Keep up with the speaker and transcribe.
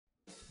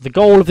The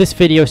goal of this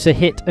video is to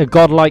hit a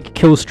godlike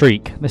kill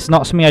streak. This is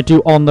not something I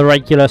do on the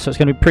regular, so it's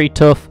going to be pretty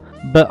tough.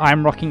 But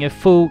I'm rocking a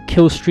full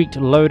kill streak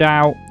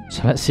loadout,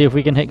 so let's see if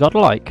we can hit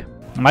godlike.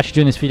 I'm actually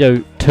doing this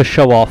video to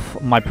show off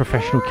my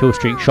professional kill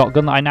streak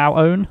shotgun that I now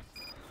own.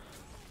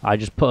 I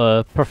just put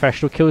a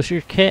professional kill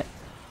streak kit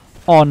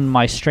on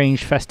my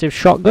strange festive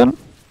shotgun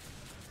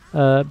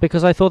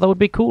because I thought that would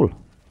be cool,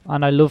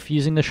 and I love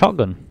using the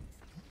shotgun.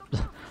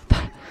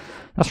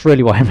 That's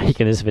really why I'm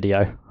making this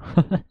video.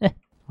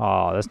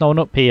 Oh, there's no one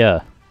up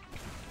here.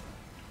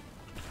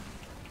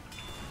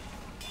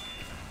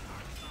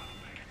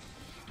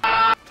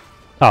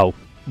 Oh,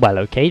 well,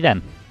 okay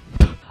then.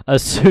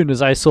 As soon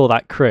as I saw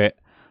that crit,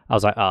 I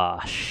was like, ah,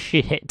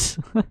 shit.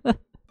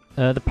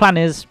 The plan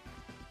is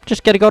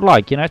just get a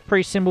godlike, you know, it's a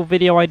pretty simple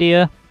video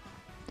idea.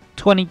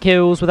 20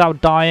 kills without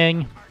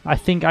dying. I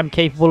think I'm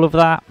capable of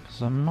that.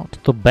 So I'm not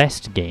the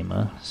best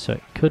gamer, so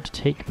it could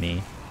take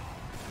me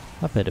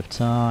a bit of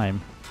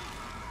time.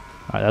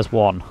 Alright, there's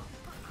one.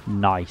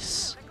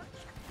 Nice.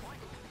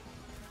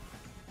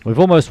 We've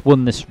almost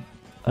won this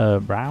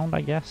round,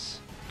 I guess.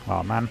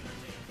 Oh man.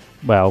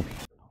 Well,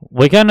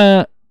 we're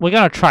gonna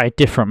try a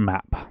different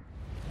map.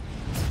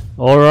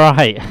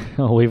 Alright,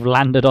 we've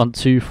landed on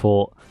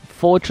 2-4.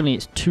 Fortunately,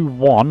 it's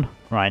 2-1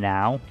 right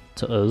now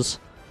to us.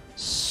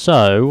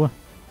 So,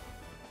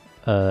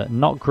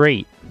 not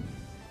great.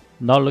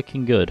 Not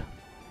looking good.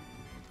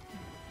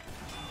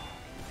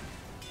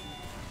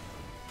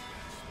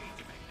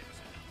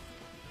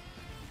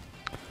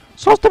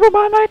 So it's never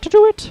mind, I had to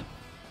do it.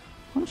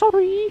 I'm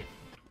sorry.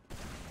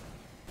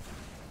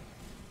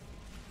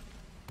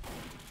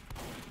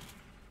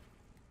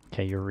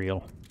 Okay, you're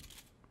real.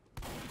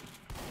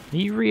 Are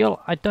you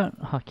real? I don't...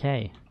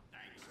 Okay.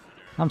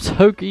 I'm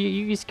so...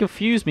 You just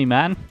confuse me,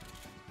 man.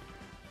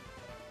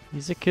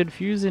 He's a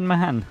confusing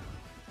man.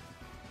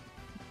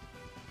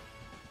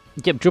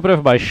 Kept jumping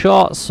over my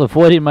shots,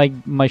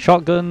 avoiding my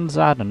shotguns.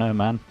 I don't know,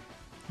 man.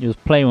 He was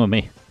playing with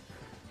me.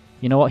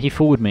 You know what? He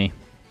fooled me.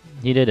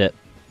 He did it.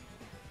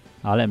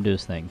 I'll let him do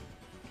his thing.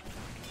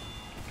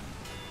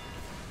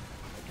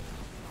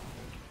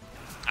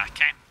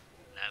 Okay,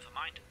 never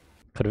mind.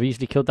 Could have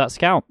easily killed that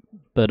scout,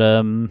 but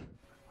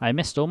I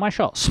missed all my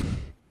shots.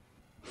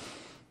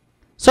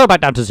 So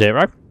back down to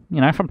 0,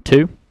 you know, from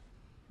 2.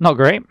 Not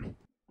great,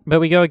 but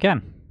we go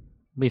again.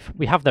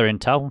 We have their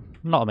intel,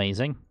 not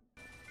amazing.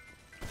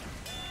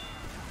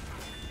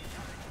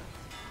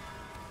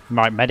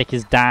 Right, medic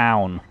is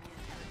down.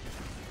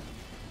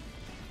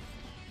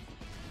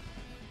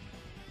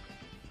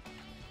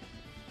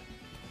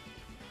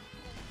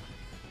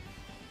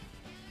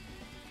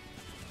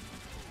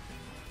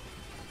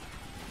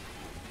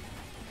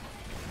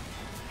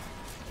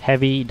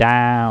 Heavy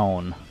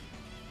down.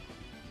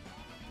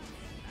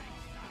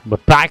 We're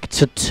back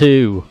to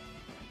 2.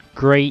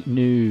 Great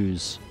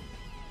news.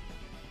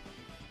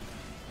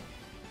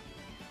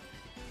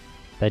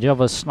 They do have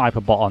a sniper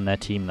bot on their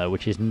team though,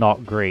 which is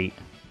not great.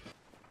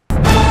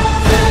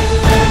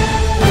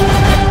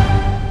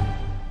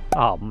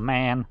 Oh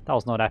man, that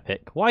was not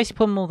epic. Why is he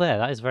putting them all there?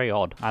 That is very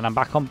odd. And I'm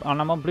back on,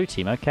 and I'm on blue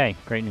team. Okay,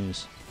 great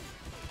news.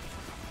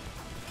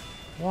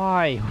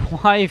 Why?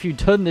 Why have you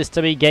done this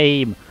to me,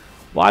 game?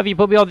 Why have you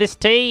put me on this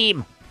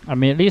team? I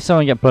mean, at least I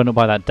won't get blown up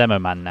by that demo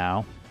man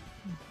now.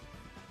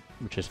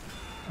 Which is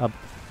a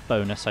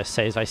bonus, I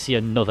say, as I see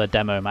another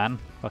demo man.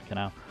 Fucking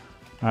hell.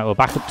 Alright, we're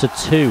back up to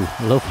 2.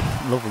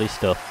 Lovely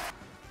stuff.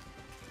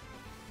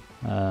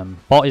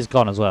 Bot is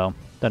gone as well.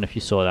 Don't know if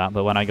you saw that,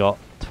 but when I got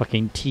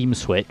fucking team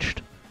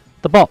switched,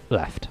 the bot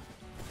left.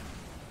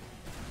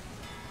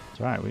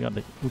 It's alright, we got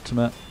the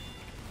ultimate.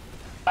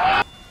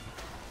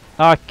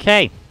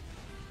 Okay.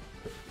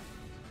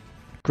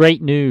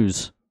 Great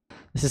news.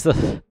 This is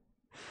the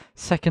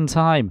second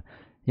time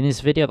in this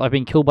video that I've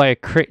been killed by a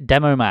crit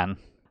demo man.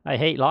 I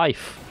hate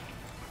life.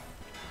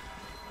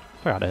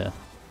 Fuck out of here.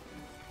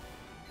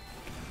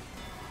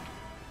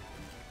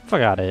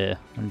 Fuck out of here.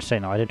 I'm just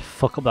saying, no, I did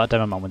fuck up that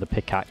demo man with a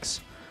pickaxe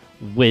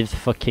with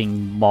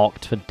fucking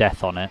marked for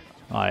death on it.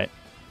 Alright.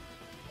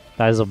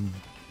 That is a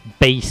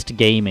based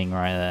gaming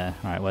right there.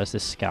 Alright, where's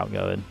this scout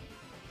going?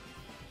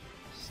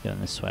 It's going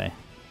this way.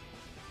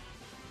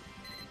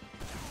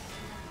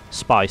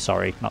 Spy,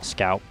 sorry, not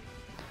scout.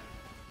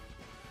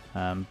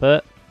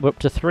 But we're up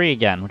to 3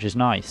 again, which is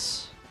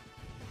nice.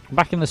 I'm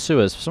back in the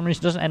sewers. For some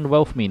reason it doesn't end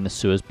well for me in the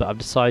sewers, but I've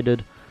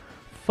decided,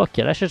 fuck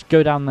it, let's just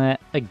go down there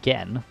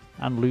again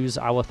and lose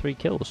our 3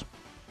 kills.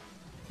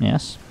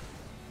 Yes.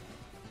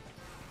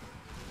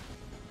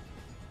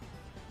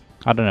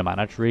 I don't know, man.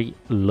 I just really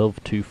love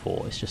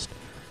 2-4. It's just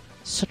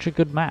such a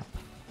good map.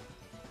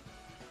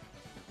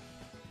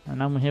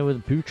 And I'm here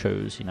with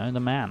Buchos, you know, the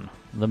man,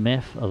 the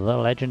myth, the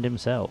legend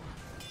himself.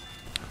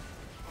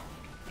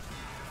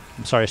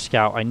 I'm sorry,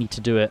 Scout, I need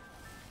to do it.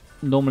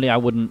 Normally I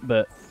wouldn't,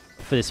 but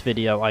for this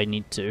video I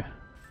need to.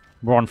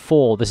 We're on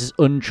 4. This is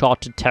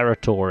uncharted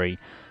territory.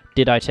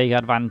 Did I take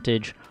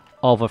advantage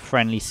of a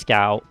friendly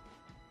scout?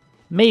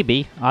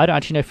 Maybe. I don't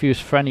actually know if he was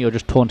friendly or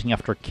just taunting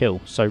after a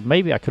kill. So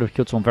maybe I could have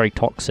killed someone very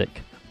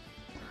toxic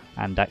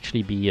and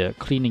actually be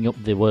cleaning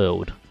up the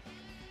world.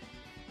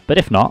 But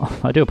if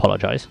not, I do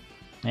apologise.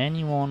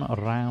 Anyone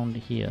around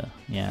here?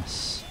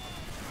 Yes.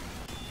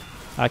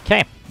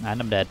 Okay, and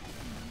I'm dead.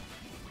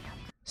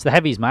 It's the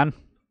heavies, man.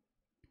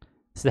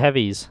 It's the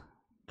heavies.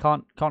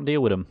 Can't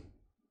deal with them.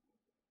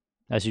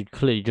 As you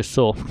clearly just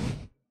saw.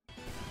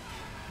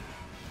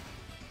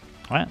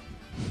 Right.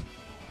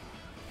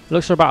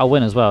 Looks for about a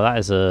win as well. That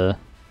is a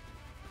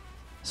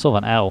sort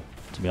of an L,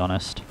 to be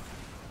honest.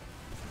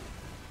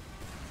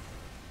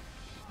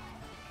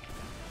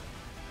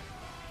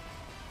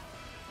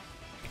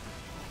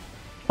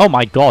 Oh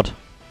my god.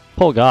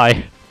 Poor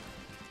guy.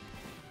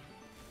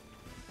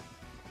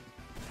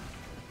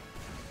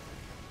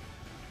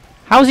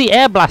 How's he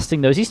air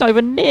blasting those? He's not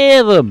even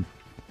near them.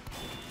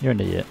 You're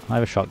an idiot. I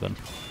have a shotgun.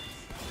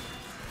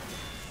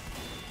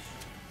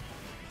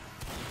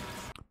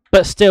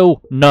 But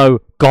still, no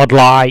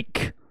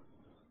godlike.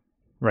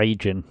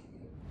 Raging.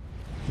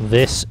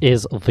 This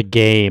is the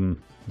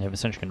game. They have a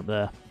sentry gun up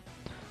there.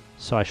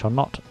 So I shall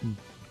not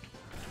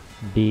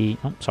be...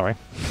 Oh, sorry.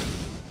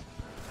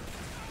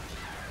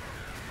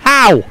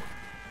 How?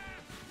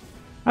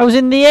 I was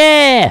in the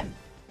air!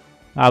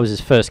 That was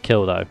his first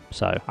kill though,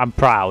 so I'm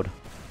proud.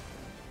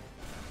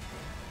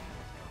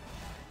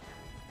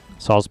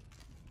 Soz.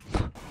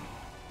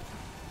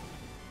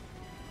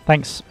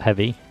 Thanks,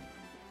 Heavy.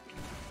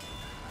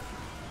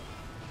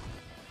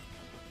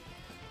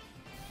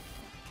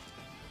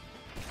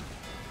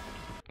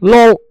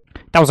 LOL!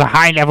 That was a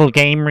high-level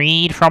game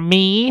read from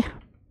me!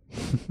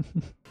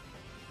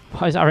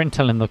 Why is our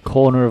intel in the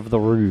corner of the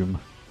room?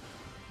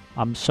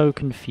 I'm so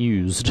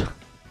confused.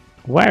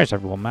 Where is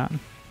everyone, man?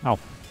 Oh,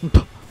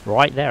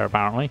 right there,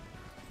 apparently.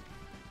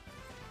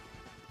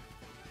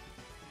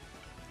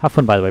 Have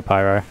fun, by the way,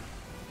 Pyro.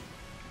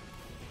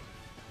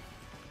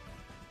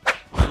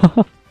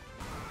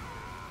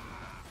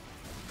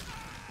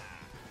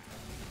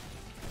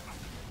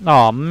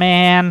 Oh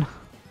man.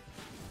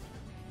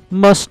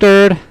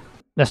 Mustard.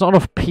 There's not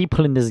enough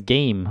people in this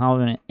game. How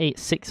many? 8,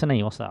 6 and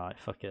 8. What's that? Like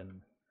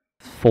fucking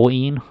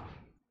 14.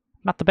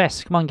 Not the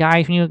best. Come on,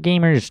 guys. You know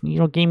gamers. You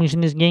know gamers in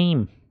this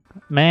game.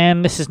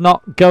 Man, this is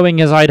not going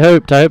as I'd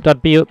hoped. I hoped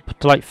I'd be up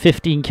to like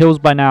 15 kills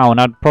by now,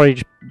 and I'd probably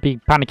just be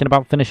panicking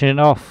about finishing it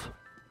off.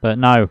 But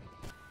no.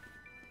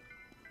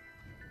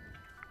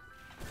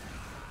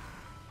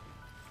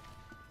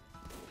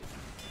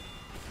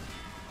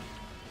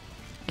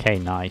 Okay,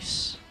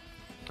 nice.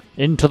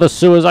 Into the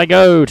sewers I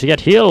go to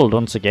get healed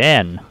once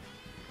again.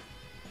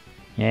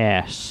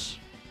 Yes.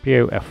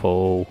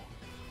 Beautiful.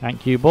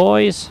 Thank you,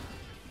 boys.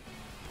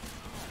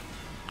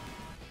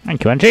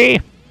 Thank you, Angie.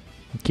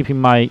 I'm keeping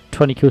my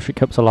 20 kill streak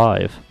cups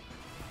alive.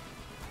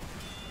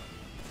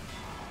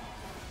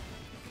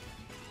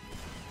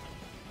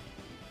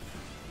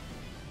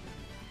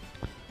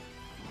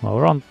 Well,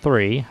 we're on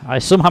 3. I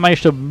somehow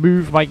managed to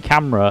move my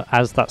camera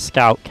as that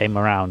scout came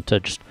around to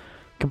just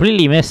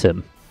completely miss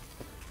him.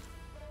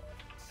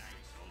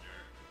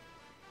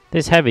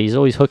 This heavy is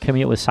always hooking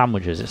me up with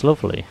sandwiches. It's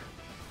lovely.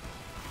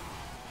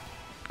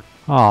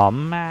 Oh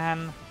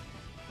man.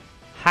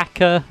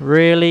 Hacker,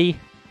 really?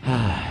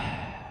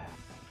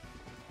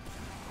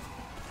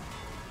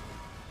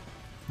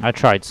 I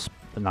tried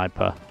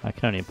sniper. I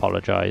can only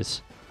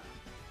apologise.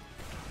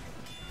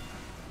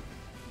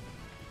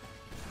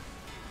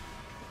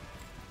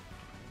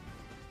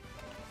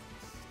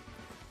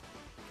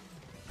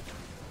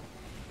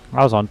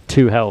 I was on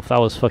 2 health. That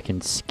was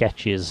fucking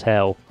sketchy as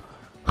hell.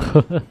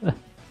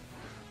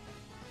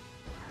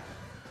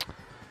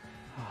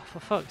 For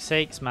fuck's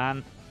sakes,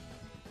 man.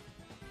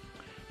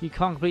 You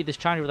can't complete this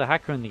challenge with a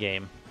hacker in the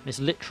game. It's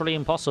literally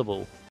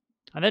impossible.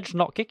 And they're just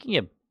not kicking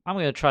him. I'm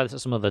going to try this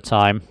at some other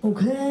time.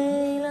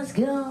 Okay, let's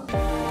go.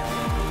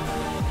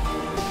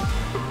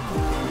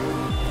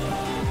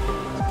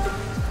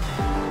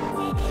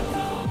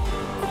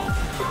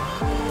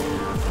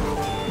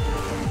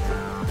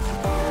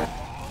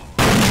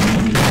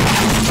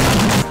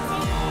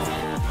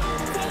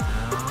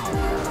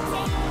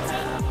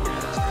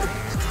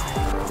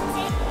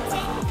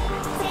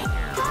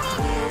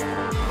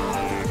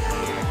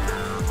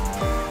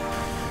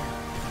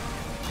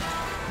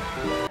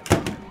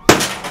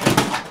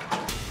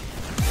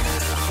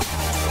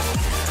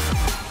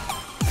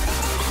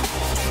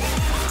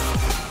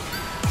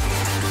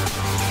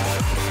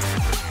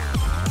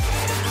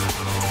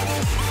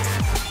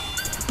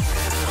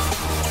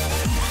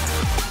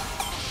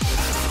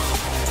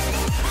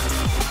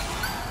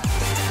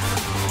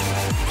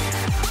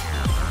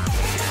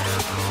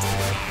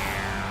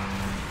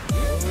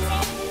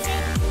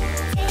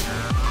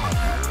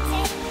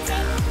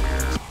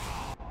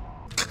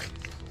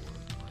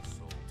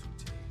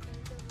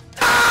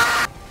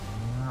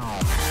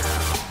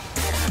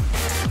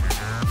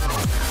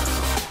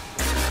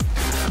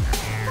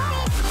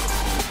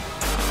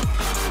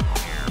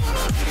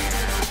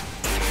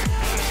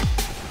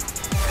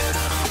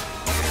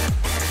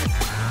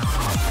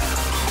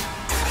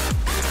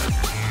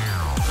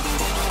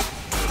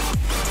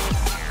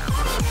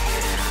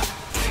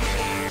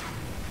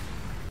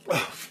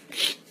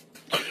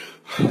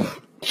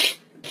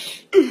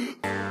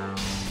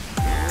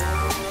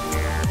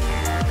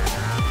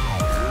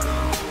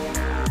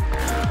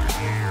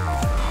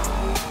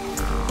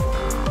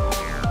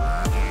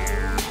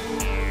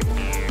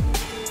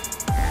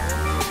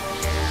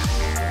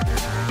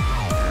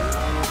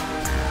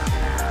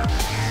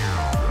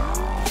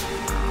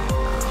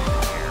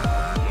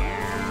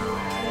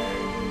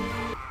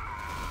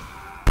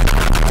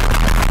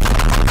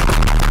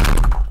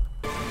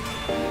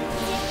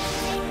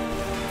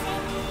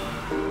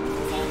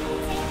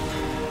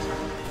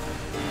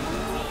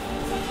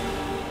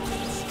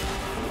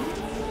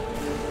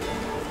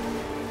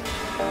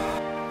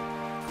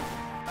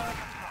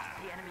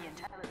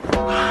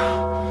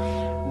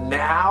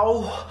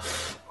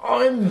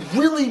 I'm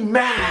really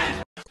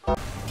mad.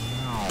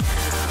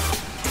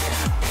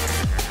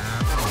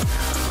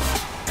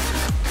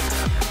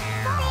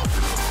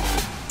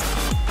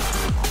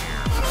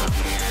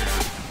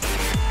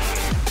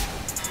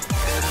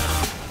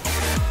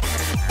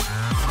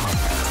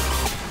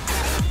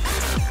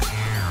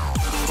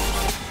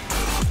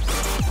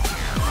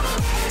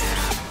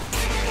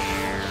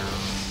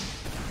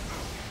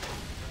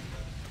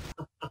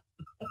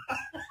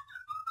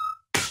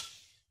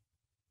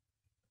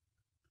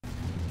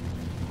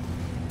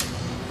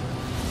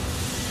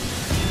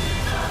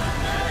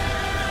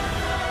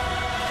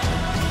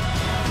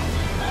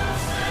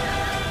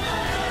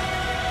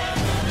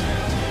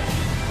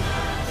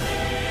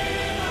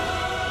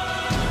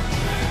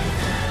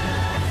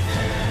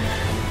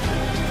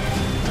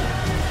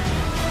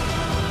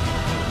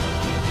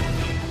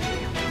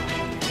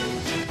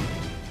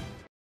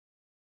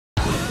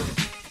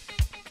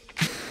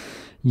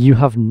 You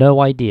have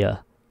no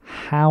idea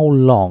how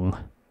long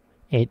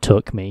it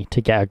took me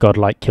to get a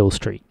godlike kill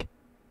streak.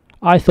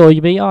 I thought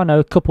you'd be, oh no,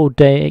 a couple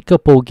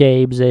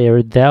games here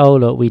and there, oh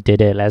look, we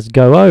did it, let's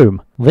go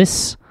home.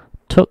 This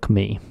took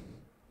me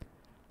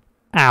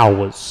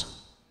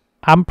hours.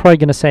 I'm probably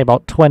going to say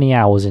about 20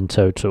 hours in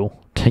total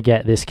to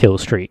get this kill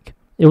streak.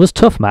 It was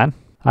tough, man.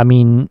 I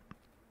mean,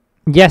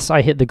 yes,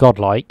 I hit the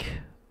godlike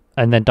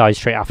and then died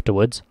straight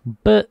afterwards,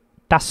 but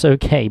that's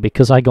okay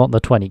because I got the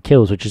 20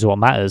 kills, which is what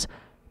matters.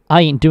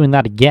 I ain't doing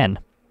that again.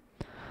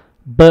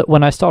 But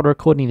when I started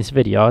recording this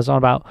video, I was on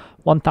about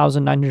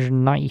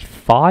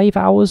 1,995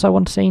 hours, I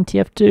want to say, in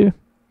TF2.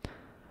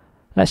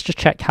 Let's just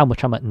check how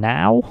much I'm at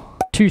now.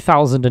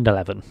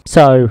 2011.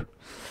 So,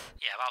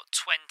 yeah, about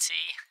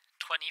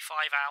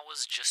 25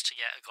 hours just to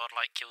get a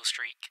godlike kill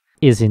streak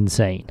is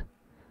insane.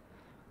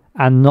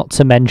 And not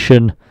to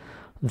mention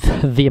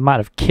the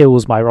amount of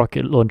kills my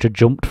rocket launcher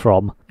jumped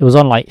from. It was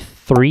on like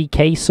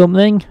 3k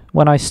something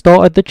when I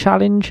started the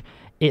challenge.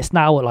 It's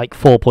now at like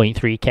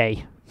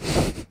 4.3k.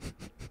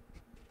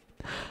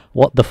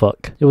 What the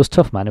fuck? It was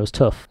tough, man. It was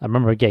tough. I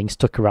remember getting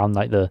stuck around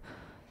like the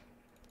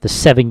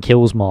 7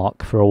 kills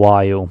mark for a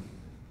while.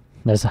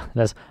 There's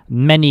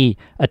many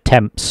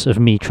attempts of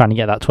me trying to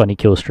get that 20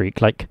 kill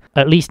streak. Like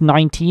at least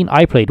 19.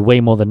 I played way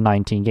more than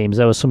 19 games.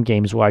 There were some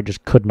games where I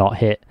just could not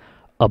hit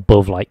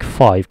above like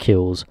 5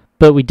 kills.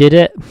 But we did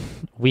it.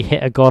 We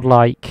hit a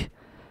godlike,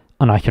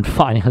 and I can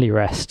finally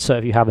rest. So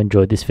if you have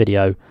enjoyed this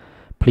video,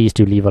 please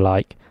do leave a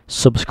like.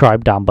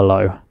 Subscribe down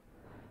below,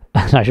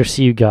 and I shall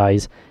see you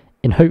guys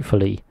in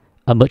hopefully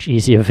a much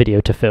easier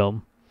video to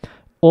film.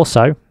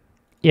 Also,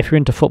 if you're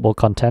into football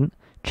content,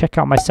 check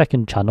out my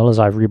second channel as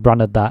I've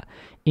rebranded that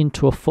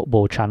into a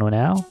football channel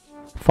now,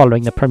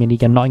 following the Premier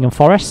League and Nottingham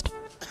Forest.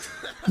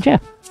 And yeah,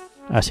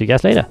 I'll see you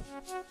guys later.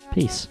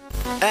 Peace.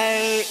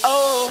 Hey,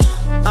 oh,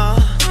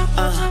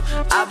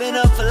 I've been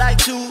up for like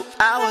 2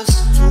 hours.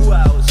 2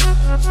 hours.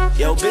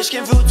 Yo, bitch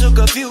came through, took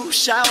a few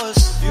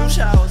showers.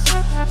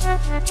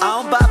 I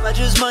don't buy, I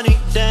just money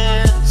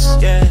dance,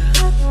 yeah.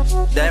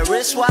 That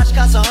wristwatch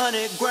costs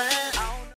 100 grand.